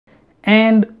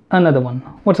and another one.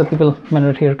 What's up people,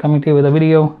 Minute here, coming to you with a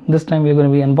video. This time we're going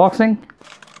to be unboxing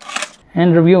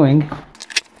and reviewing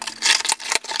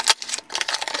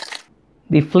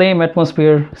the Flame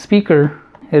Atmosphere speaker.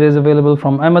 It is available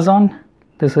from Amazon.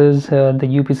 This is the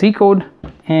UPC code,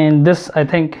 and this I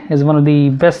think is one of the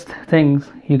best things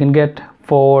you can get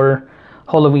for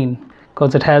Halloween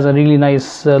because it has a really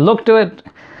nice look to it.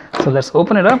 So let's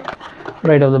open it up.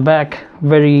 Right off the back,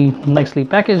 very nicely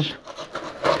packaged.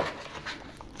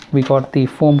 We got the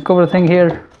foam cover thing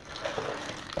here.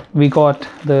 We got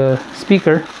the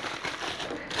speaker.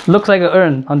 Looks like an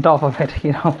urn on top of it,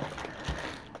 you know.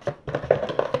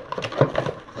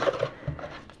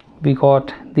 We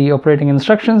got the operating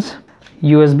instructions,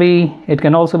 USB. It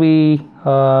can also be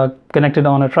connected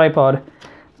on a tripod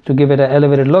to give it an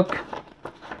elevated look.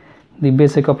 The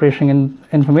basic operation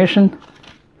information.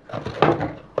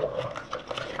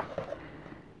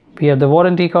 We have the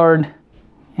warranty card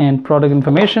and product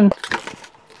information,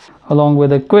 along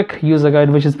with a quick user guide,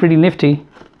 which is pretty nifty.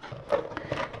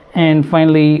 And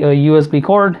finally, a USB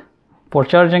cord for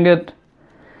charging it.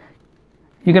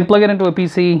 You can plug it into a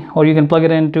PC or you can plug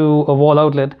it into a wall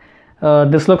outlet.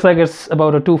 This looks like it's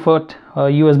about a 2-foot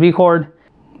USB cord.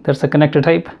 That's the connector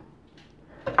type.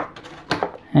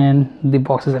 And the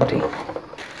box is empty.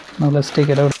 Now let's take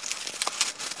it out.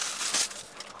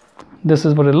 This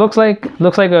is what it looks like.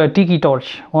 Looks like a tiki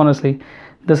torch, honestly.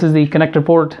 This is the connector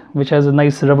port, which has a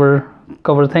nice rubber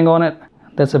cover thing on it.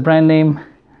 That's a brand name,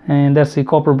 and that's the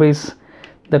copper base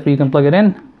that you can plug it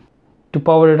in. To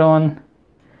power it on,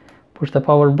 push the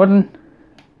power button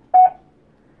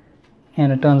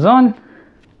and it turns on.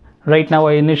 Right now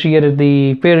I initiated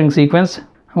the pairing sequence.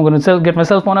 I'm going to get my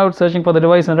cell phone out, searching for the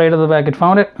device, and right at the back it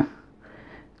found it.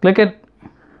 Click it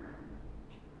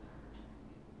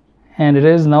and it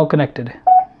is now connected,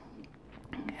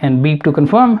 and beep to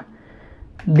confirm.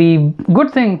 The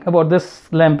good thing about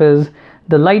this lamp is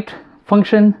the light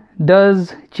function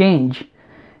does change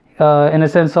in a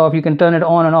sense of you can turn it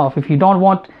on and off. If you don't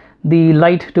want the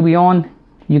light to be on,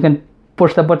 you can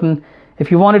push the button. If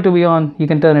you want it to be on, you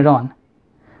can turn it on.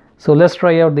 So let's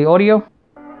try out the audio.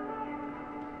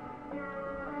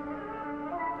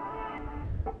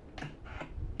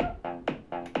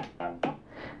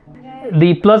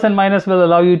 The plus and minus will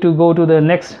allow you to go to the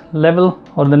next level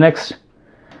or the next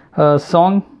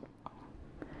song.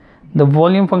 The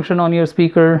volume function on your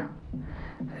speaker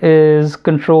is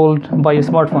controlled by your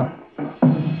smartphone.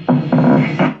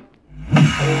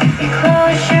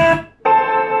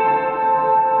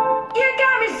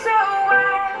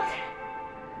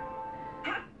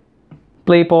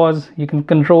 Play, pause, you can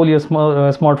control your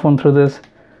smartphone through this.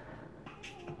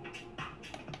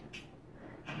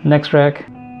 Next track,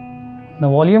 the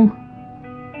volume.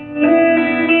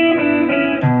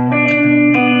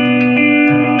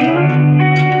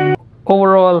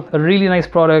 Overall, a really nice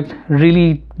product,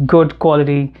 really good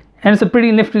quality, and it's a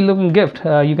pretty nifty looking gift.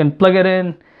 You can plug it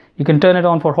in, you can turn it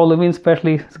on for Halloween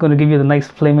especially. It's going to give you the nice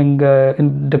flaming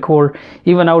decor.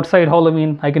 Even outside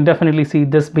Halloween, I can definitely see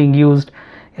this being used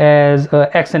as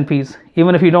accent piece.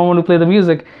 Even if you don't want to play the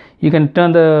music, you can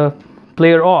turn the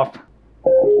player off.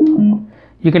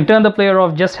 You can turn the player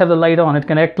off, just have the light on. It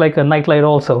can act like a nightlight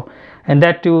also, and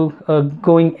that too,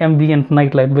 going ambient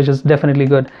nightlight, which is definitely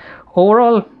good.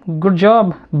 Overall, good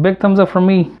job. Big thumbs up from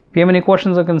me. If you have any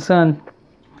questions or concern,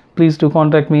 please do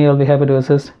contact me. I'll be happy to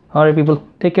assist. Alright people,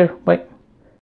 take care. Bye.